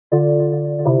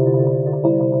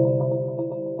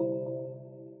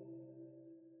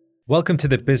Welcome to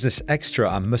the Business Extra.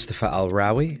 I'm Mustafa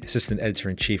Al-Rawi, Assistant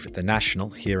Editor-in-Chief at The National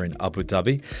here in Abu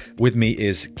Dhabi. With me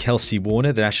is Kelsey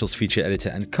Warner, The National's feature editor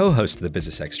and co-host of the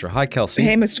Business Extra. Hi, Kelsey.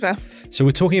 Hey, Mustafa. So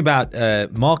we're talking about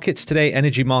markets today,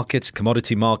 energy markets,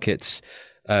 commodity markets.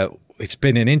 It's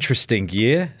been an interesting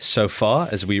year so far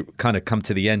as we kind of come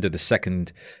to the end of the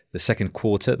second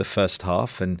quarter, the first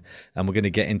half, and we're going to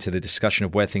get into the discussion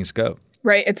of where things go.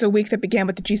 Right. It's a week that began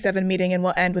with the G7 meeting and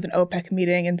will end with an OPEC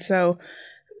meeting. And so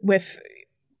with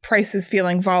prices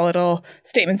feeling volatile,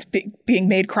 statements being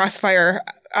made crossfire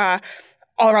all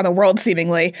around the world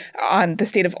seemingly on the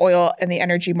state of oil and the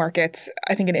energy markets,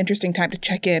 I think an interesting time to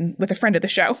check in with a friend of the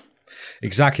show.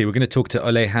 Exactly. We're going to talk to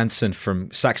Ole Hansen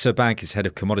from Saxo Bank, he's head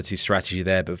of commodity strategy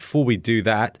there. But before we do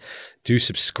that, do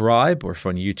subscribe, or if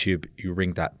on YouTube, you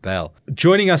ring that bell.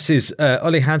 Joining us is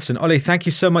Ole Hansen. Ole, thank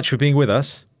you so much for being with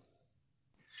us.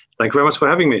 Thank you very much for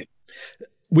having me.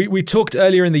 We talked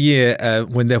earlier in the year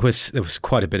when there was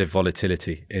quite a bit of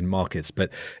volatility in markets,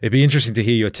 but it'd be interesting to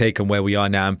hear your take on where we are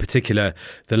now. In particular,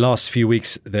 the last few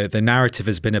weeks, the narrative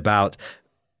has been about,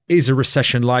 is a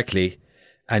recession likely?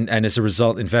 And as a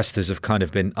result, investors have kind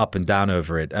of been up and down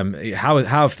over it. How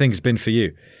have things been for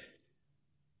you?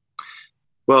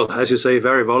 Well, as you say,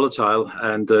 very volatile.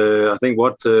 And I think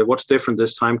what's different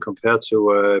this time compared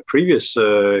to previous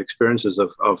experiences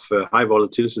of high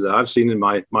volatility that I've seen in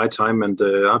my time, and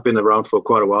I've been around for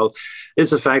quite a while,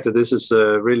 is the fact that this is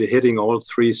really hitting all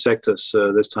three sectors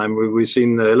this time. We've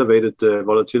seen elevated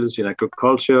volatility in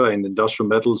agriculture and industrial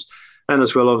metals, and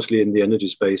as well, obviously, in the energy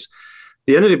space.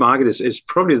 The energy market is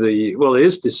probably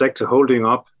the sector holding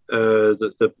up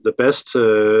the best.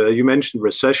 You mentioned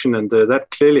recession, and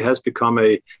that clearly has become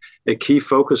a key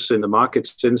focus in the market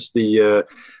since the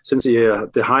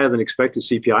higher than expected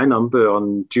CPI number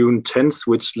on June 10th,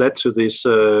 which led to this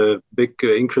big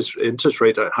interest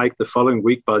rate hike the following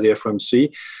week by the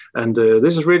FOMC. And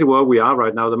this is really where we are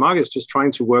right now. The market is just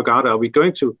trying to work out: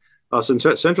 are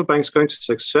central banks going to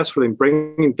successfully in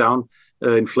bringing down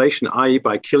inflation, i.e.,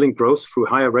 by killing growth through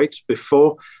higher rates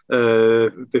before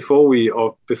we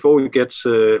get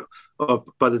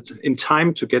in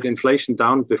time to get inflation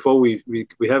down, before we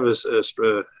have a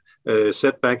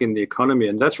setback in the economy.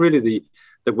 And that's really the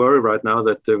worry right now,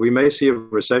 that we may see a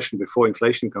recession before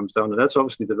inflation comes down, and that's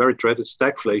obviously the very dreaded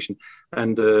stagflation,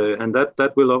 and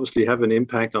that will obviously have an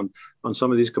impact on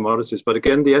some of these commodities. But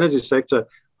again, the energy sector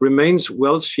remains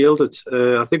well shielded.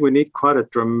 I think we need quite a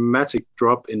dramatic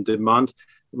drop in demand,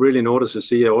 really, in order to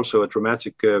see also a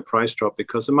dramatic price drop,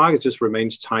 because the market just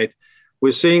remains tight.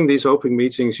 We're seeing these opening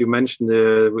meetings you mentioned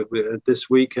this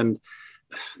week, and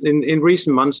in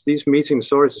recent months, these meetings,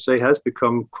 sorry to say, has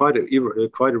become quite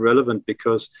irrelevant,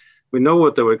 because we know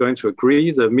what they were going to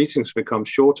agree. The meetings become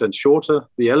shorter and shorter.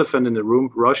 The elephant in the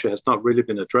room, Russia, has not really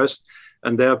been addressed,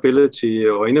 and their ability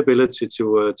or inability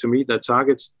to meet their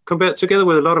targets, together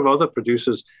with a lot of other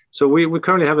producers. So we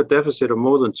currently have a deficit of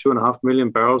more than 2.5 million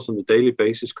barrels on a daily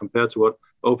basis, compared to what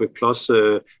OPEC Plus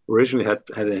originally had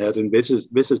envisaged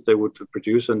they would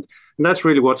produce, and that's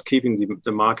really what's keeping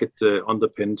the market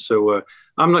underpinned. So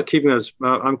I'm keeping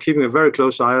a very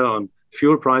close eye on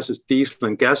fuel prices, diesel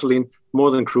and gasoline, more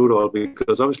than crude oil,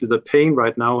 because obviously the pain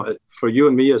right now for you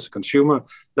and me as a consumer,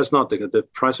 that's not the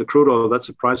price of crude oil, that's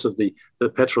the price of the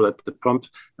petrol at the pump,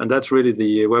 and that's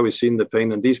really where we've seen the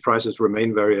pain, and these prices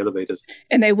remain very elevated.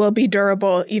 And they will be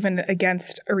durable even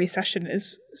against a recession,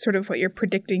 is sort of what you're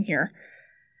predicting here.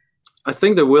 I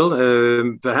think they will,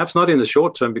 perhaps not in the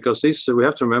short term, because we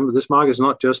have to remember, this market is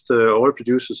not just oil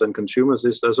producers and consumers.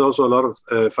 There's also a lot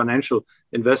of financial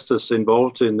investors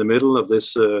involved in the middle of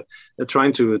this,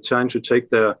 trying to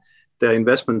take their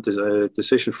investment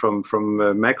decision from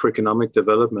macroeconomic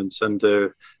developments. And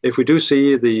if we do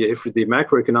see if the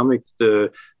macroeconomic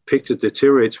picture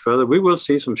deteriorates further, we will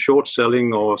see some short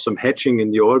selling or some hedging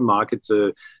in the oil market.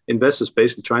 Investors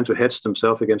basically trying to hedge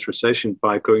themselves against recession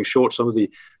by going short some of the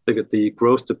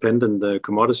growth dependent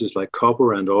commodities like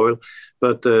copper and oil.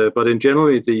 But in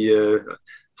generally, the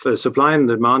supply and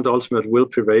demand ultimately will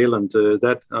prevail, and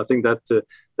I think that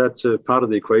part of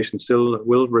the equation still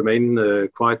will remain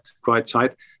quite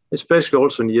tight, especially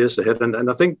also in years ahead. And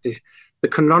I think the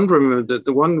conundrum,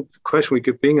 the one question we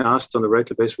keep being asked on a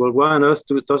regular basis, well, why on earth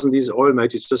doesn't these oil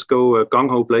majors just go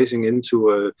gung-ho blazing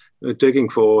into drilling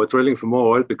for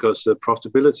more oil, because the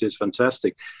profitability is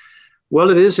fantastic? Well,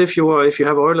 it is if you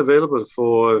have oil available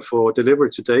for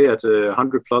delivery today at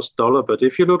 $100+. But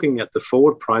if you're looking at the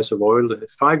forward price of oil,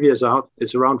 5 years out,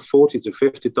 it's around $40 to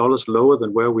 $50 lower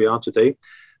than where we are today.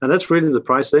 And that's really the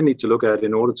price they need to look at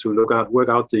in order to work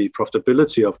out the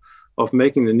profitability of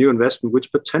making the new investment,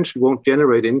 which potentially won't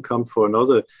generate income for a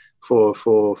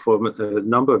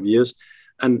number of years.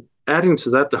 And adding to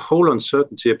that the whole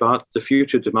uncertainty about the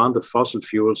future demand of fossil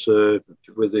fuels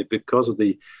because of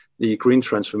the green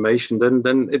transformation,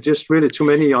 then it just really too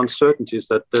many uncertainties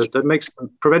that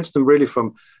prevents them really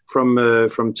from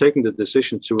taking the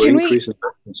decision to increase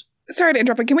investments. Sorry to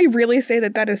interrupt, but can we really say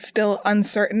that is still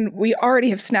uncertain? We already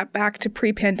have snapped back to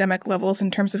pre-pandemic levels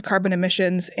in terms of carbon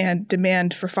emissions and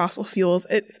demand for fossil fuels.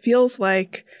 It feels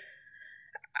like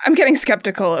I'm getting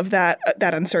skeptical of that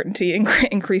uncertainty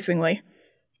increasingly.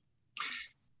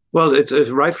 Well, it's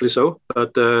rightfully so,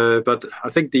 but I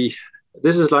think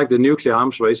this is like the nuclear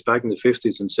arms race back in the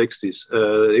 50s and 60s.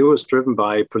 It was driven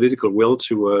by political will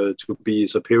to be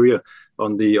superior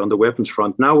on the weapons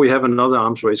front. Now we have another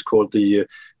arms race called the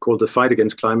fight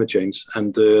against climate change,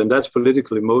 and that's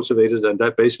politically motivated, and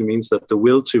that basically means that the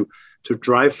will to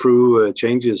drive through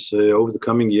changes over the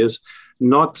coming years,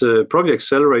 not probably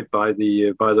accelerate by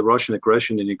the Russian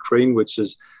aggression in Ukraine, which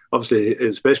is obviously,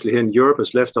 especially here in Europe,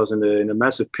 has left us in a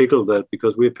massive pickle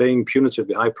because we're paying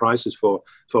punitively high prices for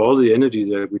all the energy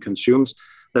that we consume.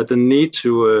 That the need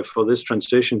for this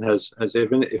transition has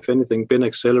if anything been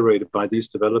accelerated by these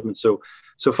developments.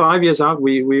 So 5 years out,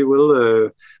 we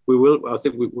will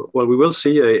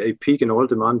see a peak in oil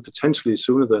demand potentially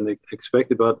sooner than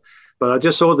expected. But I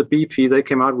just saw the BP, they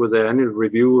came out with their annual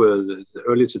review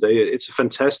earlier today. It's a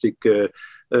fantastic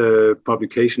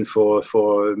publication for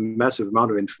a massive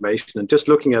amount of information. And just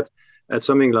looking at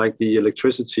something like the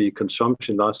electricity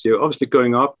consumption last year, obviously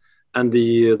going up, and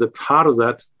the part of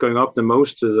that going up the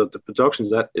most, the production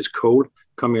of that is coal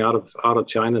coming out of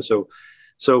China. So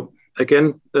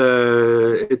again,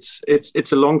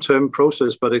 it's a long-term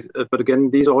process, but again,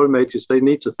 these oil majors, they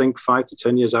need to think 5 to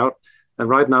 10 years out. And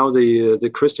right now,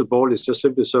 the crystal ball is just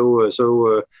simply so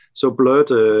blurred,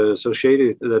 so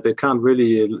shady that they can't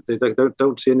really, they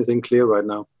don't see anything clear right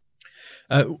now.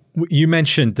 You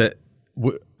mentioned that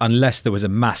unless there was a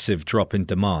massive drop in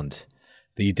demand,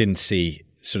 that you didn't see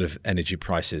sort of energy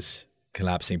prices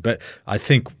collapsing. But I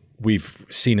think we've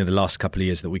seen in the last couple of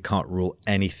years that we can't rule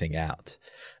anything out.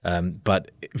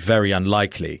 But very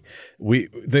unlikely.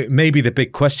 Maybe the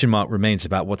big question mark remains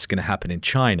about what's going to happen in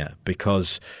China,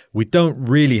 because we don't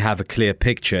really have a clear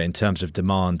picture in terms of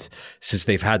demand since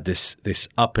they've had this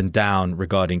up and down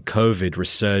regarding COVID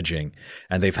resurging,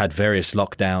 and they've had various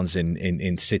lockdowns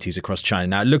in cities across China.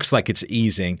 Now it looks like it's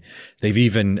easing. They've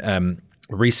even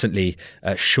recently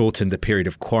shortened the period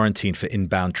of quarantine for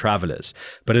inbound travelers.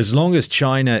 But as long as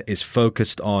China is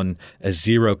focused on a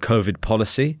zero COVID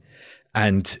policy,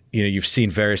 and you've seen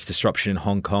various disruption in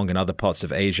Hong Kong and other parts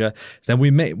of Asia, then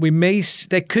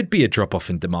there could be a drop off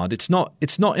in demand. It's not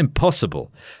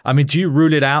impossible. I mean, do you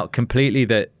rule it out completely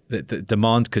that the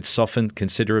demand could soften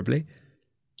considerably?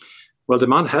 Well,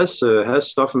 demand has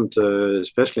softened,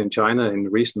 especially in China in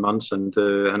recent months, and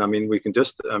I mean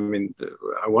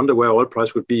I wonder where oil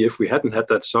price would be if we hadn't had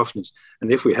that softness,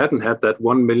 and if we hadn't had that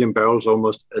 1 million barrels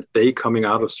almost a day coming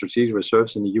out of strategic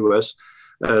reserves in the U.S.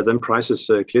 Then prices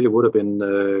clearly would have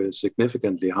been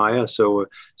significantly higher. So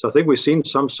I think we've seen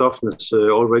some softness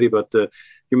already. But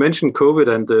you mentioned COVID,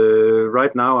 and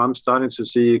right now I'm starting to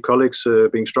see colleagues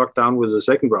being struck down with the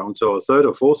second round or third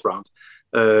or fourth round.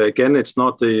 Again, it's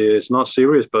not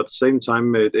serious, but at the same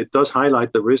time, it does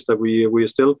highlight the risk that we're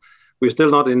still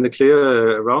not in the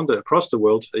clear across the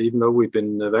world, even though we've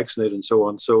been vaccinated and so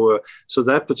on. So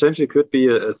that potentially could be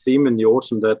a theme in the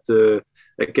autumn that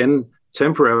again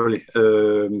temporarily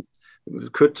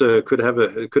could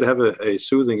have a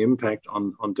soothing impact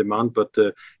on demand. But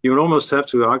you would almost have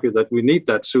to argue that we need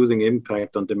that soothing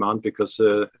impact on demand, because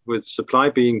with supply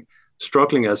being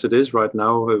struggling as it is right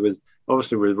now, with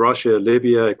Russia,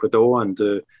 Libya, Ecuador,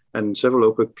 and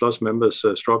several OPEC Plus members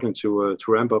struggling to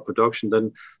ramp up production,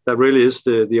 then that really is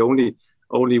the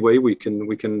only way we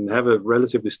can have a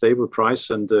relatively stable price.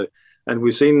 And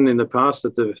we've seen in the past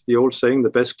that the old saying, the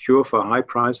best cure for a high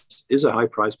price is a high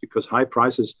price, because high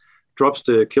prices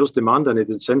kills demand and it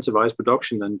incentivizes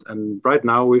production. And right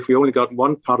now, if we only got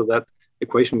one part of that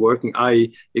equation working,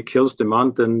 i.e. it kills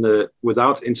demand, then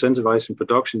without incentivizing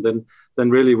production, then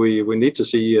really we need to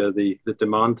see the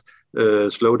demand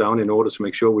slow down in order to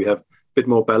make sure we have a bit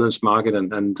more balanced market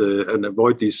and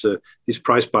avoid these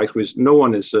price spikes, which no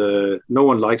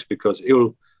one likes, because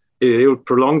it'll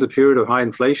prolong the period of high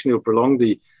inflation. It'll prolong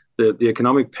the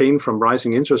economic pain from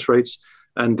rising interest rates.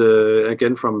 And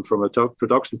again, from a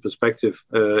production perspective,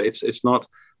 it's not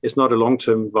a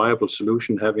long-term viable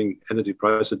solution having energy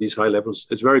prices at these high levels.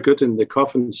 It's very good in the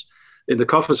coffers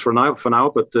for now,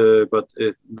 but the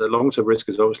long-term risk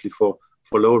is obviously for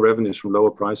lower revenues from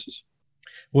lower prices.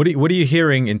 What are you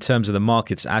hearing in terms of the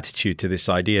market's attitude to this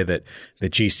idea that the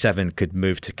G7 could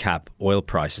move to cap oil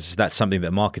prices? Is that something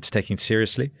that market's taking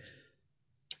seriously?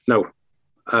 No.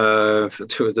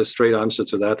 To the straight answer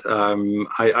to that,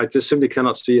 I just simply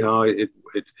cannot see how it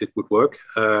would work,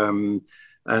 and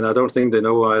I don't think they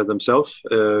know themselves.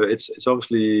 It's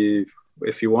obviously,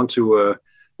 if you want to,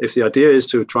 if the idea is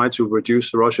to try to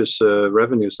reduce Russia's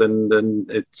revenues, then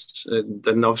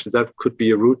obviously that could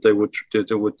be a route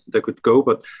they could go.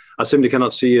 But I simply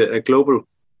cannot see a global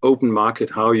open market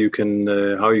how you can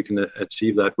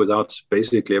achieve that without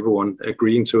basically everyone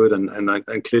agreeing to it,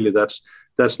 and clearly that's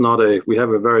not we have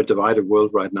a very divided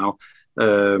world right now,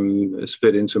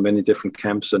 split into many different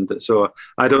camps, and so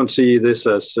I don't see this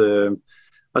as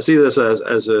I see this as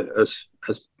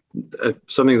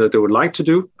something that they would like to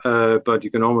do, but you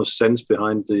can almost sense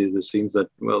behind the scenes that,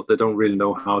 well, they don't really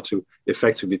know how to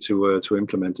effectively to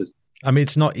implement it. I mean,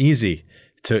 it's not easy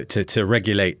to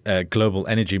regulate global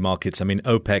energy markets. I mean,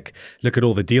 OPEC, look at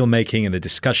all the deal making and the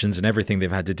discussions and everything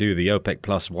they've had to do, the OPEC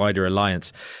plus wider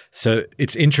alliance. So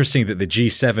it's interesting that the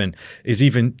G7 is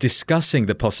even discussing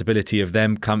the possibility of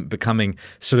them becoming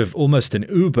sort of almost an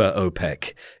Uber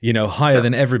OPEC, higher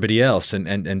than everybody else,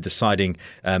 and deciding,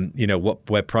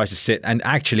 where prices sit. And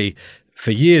actually,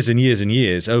 for years and years and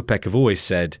years, OPEC have always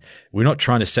said, we're not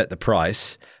trying to set the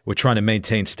price, we're trying to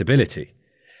maintain stability.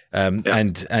 And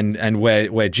where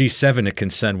G7 are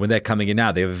concerned, when they're coming in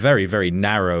now, they have a very, very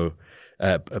narrow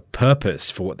purpose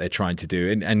for what they're trying to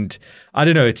do. And I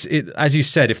don't know, as you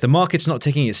said, if the market's not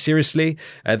taking it seriously,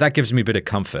 that gives me a bit of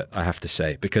comfort, I have to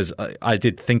say, because I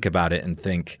did think about it and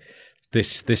think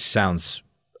this sounds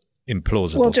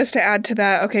implausible. Well, just to add to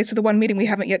that, okay, so the one meeting we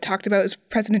haven't yet talked about is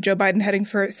President Joe Biden heading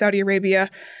for Saudi Arabia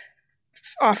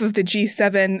off of the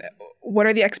G7. What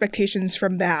are the expectations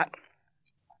from that?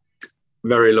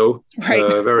 Very low,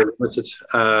 right. Very limited.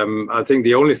 I think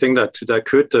the only thing that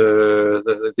could,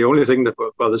 the only thing that,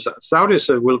 well, the Saudis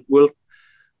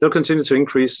they'll continue to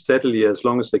increase steadily as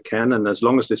long as they can, and as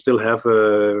long as they still have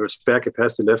spare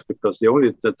capacity left, because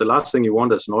the last thing you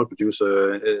want as an oil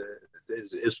producer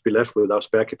is to be left without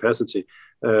spare capacity,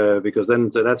 because then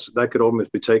that could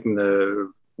almost be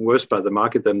taken worse by the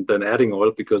market than adding oil,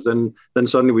 because then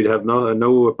suddenly we'd have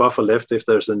no buffer left if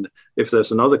there's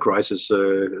another crisis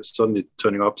suddenly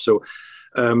turning up. So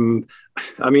I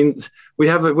mean, we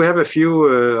have a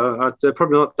few. They're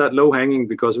probably not that low hanging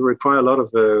because it require a lot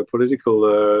of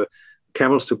political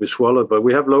camels to be swallowed. But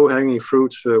we have low hanging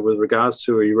fruits with regards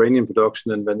to Iranian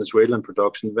production and Venezuelan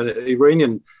production.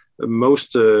 Iranian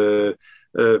most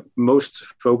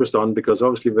focused on, because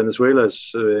obviously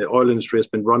Venezuela's oil industry has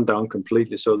been run down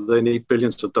completely, so they need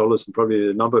billions of dollars and probably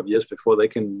a number of years before they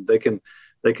can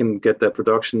get their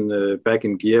production back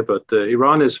in gear. But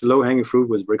Iran is low hanging fruit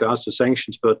with regards to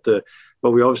sanctions, but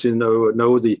we obviously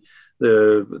know the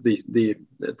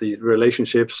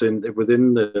relationships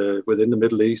within the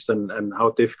Middle East and how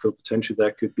difficult potentially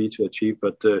that could be to achieve.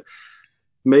 But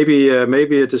maybe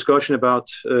a discussion about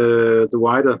the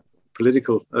wider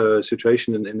political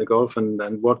situation in the Gulf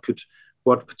and what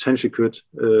potentially could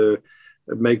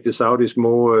make the Saudis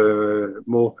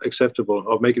more acceptable,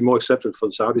 or make it more acceptable for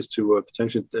the Saudis to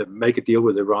potentially make a deal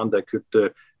with Iran that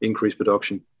could increase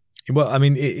production. Well, I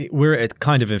mean, we're at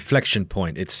kind of inflection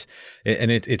point.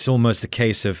 It's almost a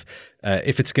case of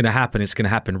if it's going to happen, it's going to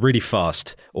happen really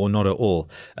fast or not at all.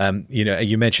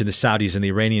 You mentioned the Saudis and the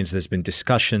Iranians. There's been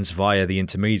discussions via the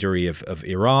intermediary of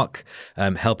Iraq,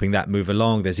 helping that move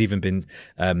along. There's even been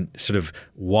sort of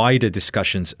wider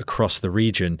discussions across the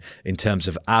region in terms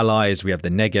of allies. We have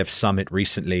the Negev summit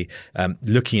recently,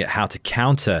 looking at how to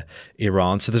counter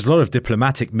Iran. So there's a lot of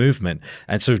diplomatic movement.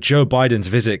 And sort of Joe Biden's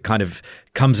visit kind of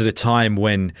comes at a time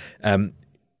when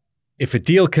if a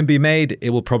deal can be made, it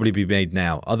will probably be made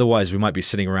now. Otherwise, we might be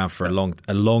sitting around for a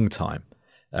long time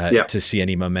to see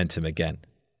any momentum again.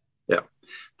 Yeah,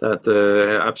 that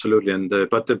absolutely. And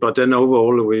but then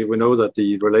overall, we know that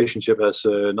the relationship has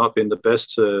not been the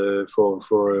best for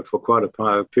quite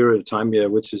a period of time here,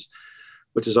 which is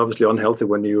obviously unhealthy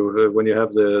when you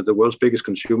have the world's biggest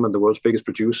consumer and the world's biggest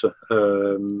producer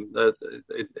in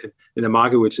a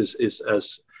market which is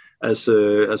as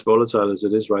volatile as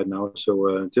it is right now.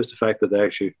 So just the fact that they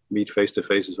actually meet face to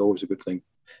face is always a good thing.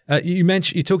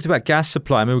 You talked about gas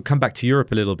supply. I mean, we'll come back to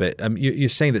Europe a little bit. You're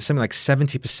saying that something like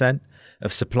 70%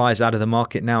 of supply is out of the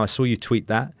market now. I saw you tweet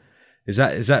that. Is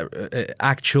that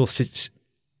actual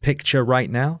picture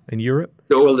right now in Europe?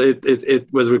 Well, it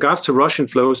with regards to Russian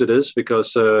flows, it is,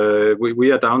 because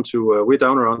we're down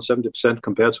around 70%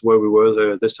 compared to where we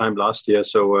were this time last year.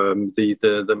 So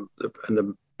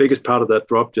the biggest part of that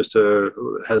drop just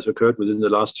has occurred within the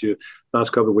last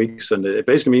couple of weeks, and it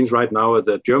basically means right now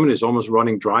that Germany is almost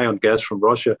running dry on gas from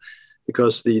Russia,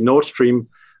 because the Nord Stream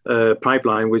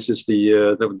pipeline, which is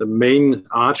the main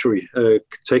artery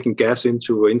taking gas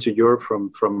into Europe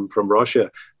from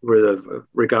Russia,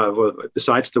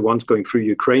 besides the ones going through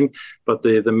Ukraine. But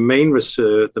the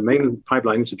main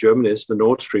pipeline into Germany is the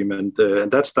Nord Stream, and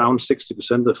that's down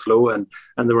 60% of the flow, and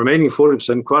the remaining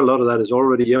 40%, quite a lot of that is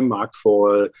already earmarked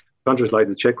for countries like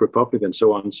the Czech Republic and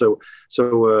so on. So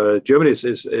Germany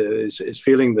is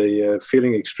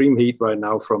feeling extreme heat right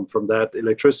now from that.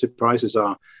 Electricity prices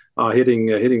are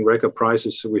hitting record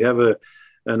prices. We have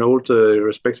an old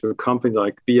respectable company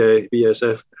like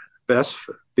BASF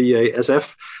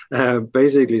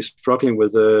basically struggling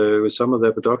with some of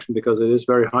their production because it is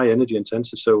very high energy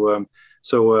intensive.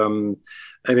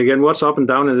 And again, what's up and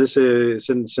down in this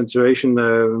situation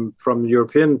from the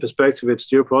European perspective, it's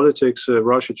geopolitics.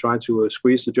 Russia trying to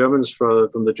squeeze the Germans.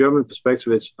 From the German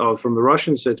perspective, from the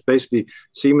Russians, it's basically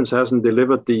Siemens hasn't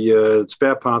delivered the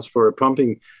spare parts for a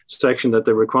pumping section that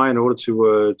they require in order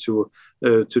to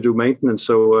do maintenance.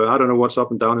 So I don't know what's up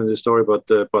and down in this story, but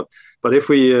if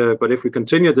we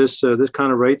continue this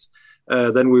kind of rate,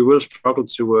 then we will struggle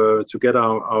to get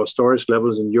our storage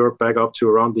levels in Europe back up to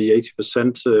around the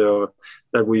 80%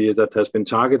 that has been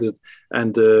targeted,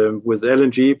 and with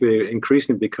LNG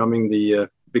increasingly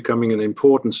becoming an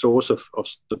important source of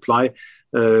supply.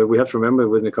 We have to remember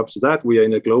when it comes to that, we are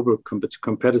in a global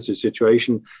competitive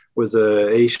situation with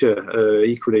Asia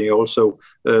equally also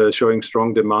showing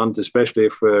strong demand, especially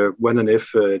when and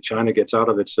if China gets out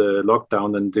of its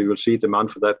lockdown, and you will see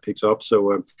demand for that picks up.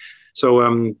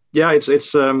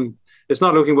 It's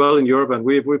not looking well in Europe, and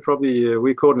we're caught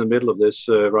in the middle of this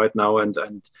right now,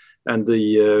 and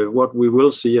what we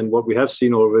will see and what we have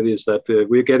seen already is that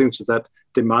we're getting to that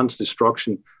demand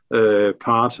destruction side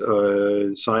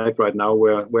right now,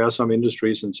 where some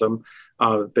industries and some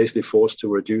are basically forced to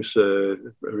reduce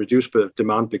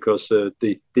demand because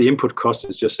the input cost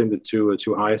is just simply too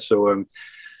high. So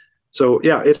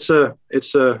yeah, it's a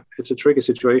tricky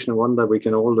situation, and one that we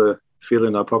can all feel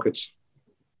in our pockets.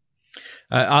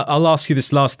 I'll ask you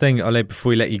this last thing, Ole, before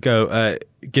we let you go.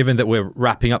 Given that we're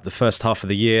wrapping up the first half of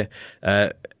the year,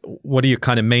 what are your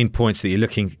kind of main points that you're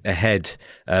looking ahead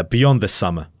beyond the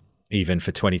summer, even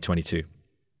for 2022?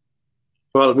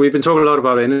 Well, we've been talking a lot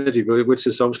about energy, which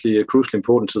is obviously crucially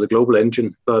important to the global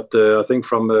engine. But I think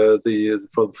for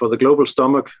the global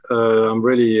stomach, I'm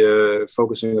really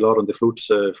focusing a lot on the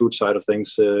food side of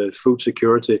things, food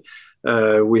security.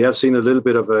 We have seen a little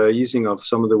bit of easing of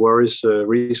some of the worries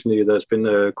recently. There's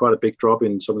been quite a big drop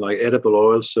in something like edible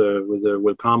oils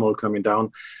with palm oil coming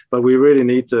down. But we really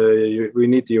need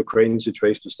the Ukraine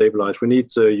situation to stabilize. We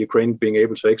need Ukraine being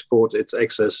able to export its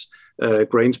excess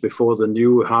grains before the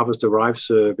new harvest arrives,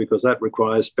 because that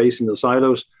requires space in the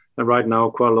silos. And right now,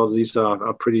 quite a lot of these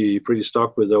are pretty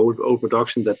stuck with old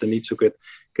production that they need to get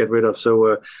rid of.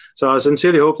 So I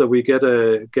sincerely hope that we get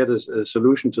a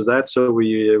solution to that, so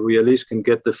we at least can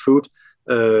get the food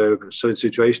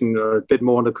situation a bit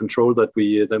more under control than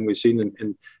we've seen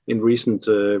in recent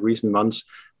months.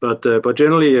 But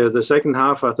generally, the second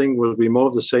half I think will be more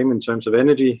of the same in terms of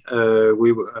energy.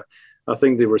 I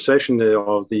think the recession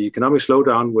or the economic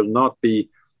slowdown will not be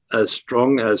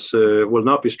strong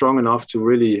enough to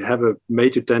really have a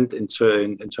major dent in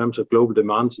terms of global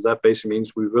demand. So that basically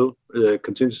means we will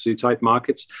continue to see tight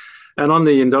markets. And on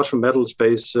the industrial metal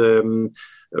space,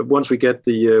 once we get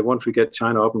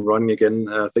China up and running again,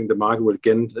 I think the market will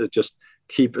again just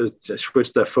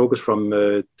switch their focus from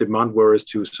demand worries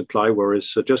to supply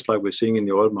worries. So just like we're seeing in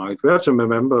the oil market, we have to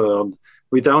remember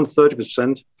we're down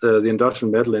 30% the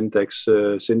industrial metal index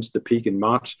since the peak in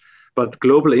March. But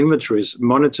global inventories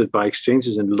monitored by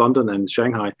exchanges in London and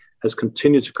Shanghai has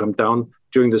continued to come down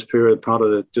during this period.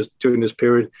 During this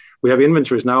period, we have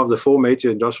inventories now of the four major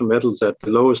industrial metals at the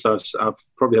lowest I've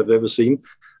probably have ever seen.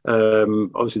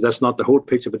 Obviously, that's not the whole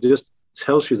picture, but it just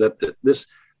tells you that this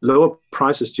lower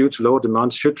prices due to lower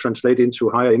demand should translate into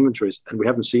higher inventories, and we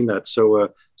haven't seen that. So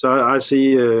I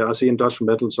see industrial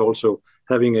metals also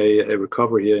having a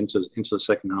recovery here into the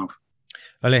second half.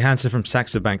 Ole Hansen from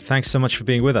Saxo Bank, thanks so much for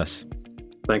being with us.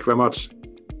 Thank you very much.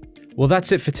 Well,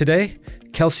 that's it for today.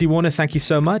 Kelsey Warner, thank you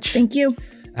so much. Thank you.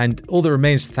 And all that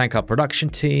remains to thank our production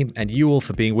team and you all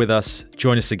for being with us.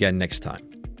 Join us again next time.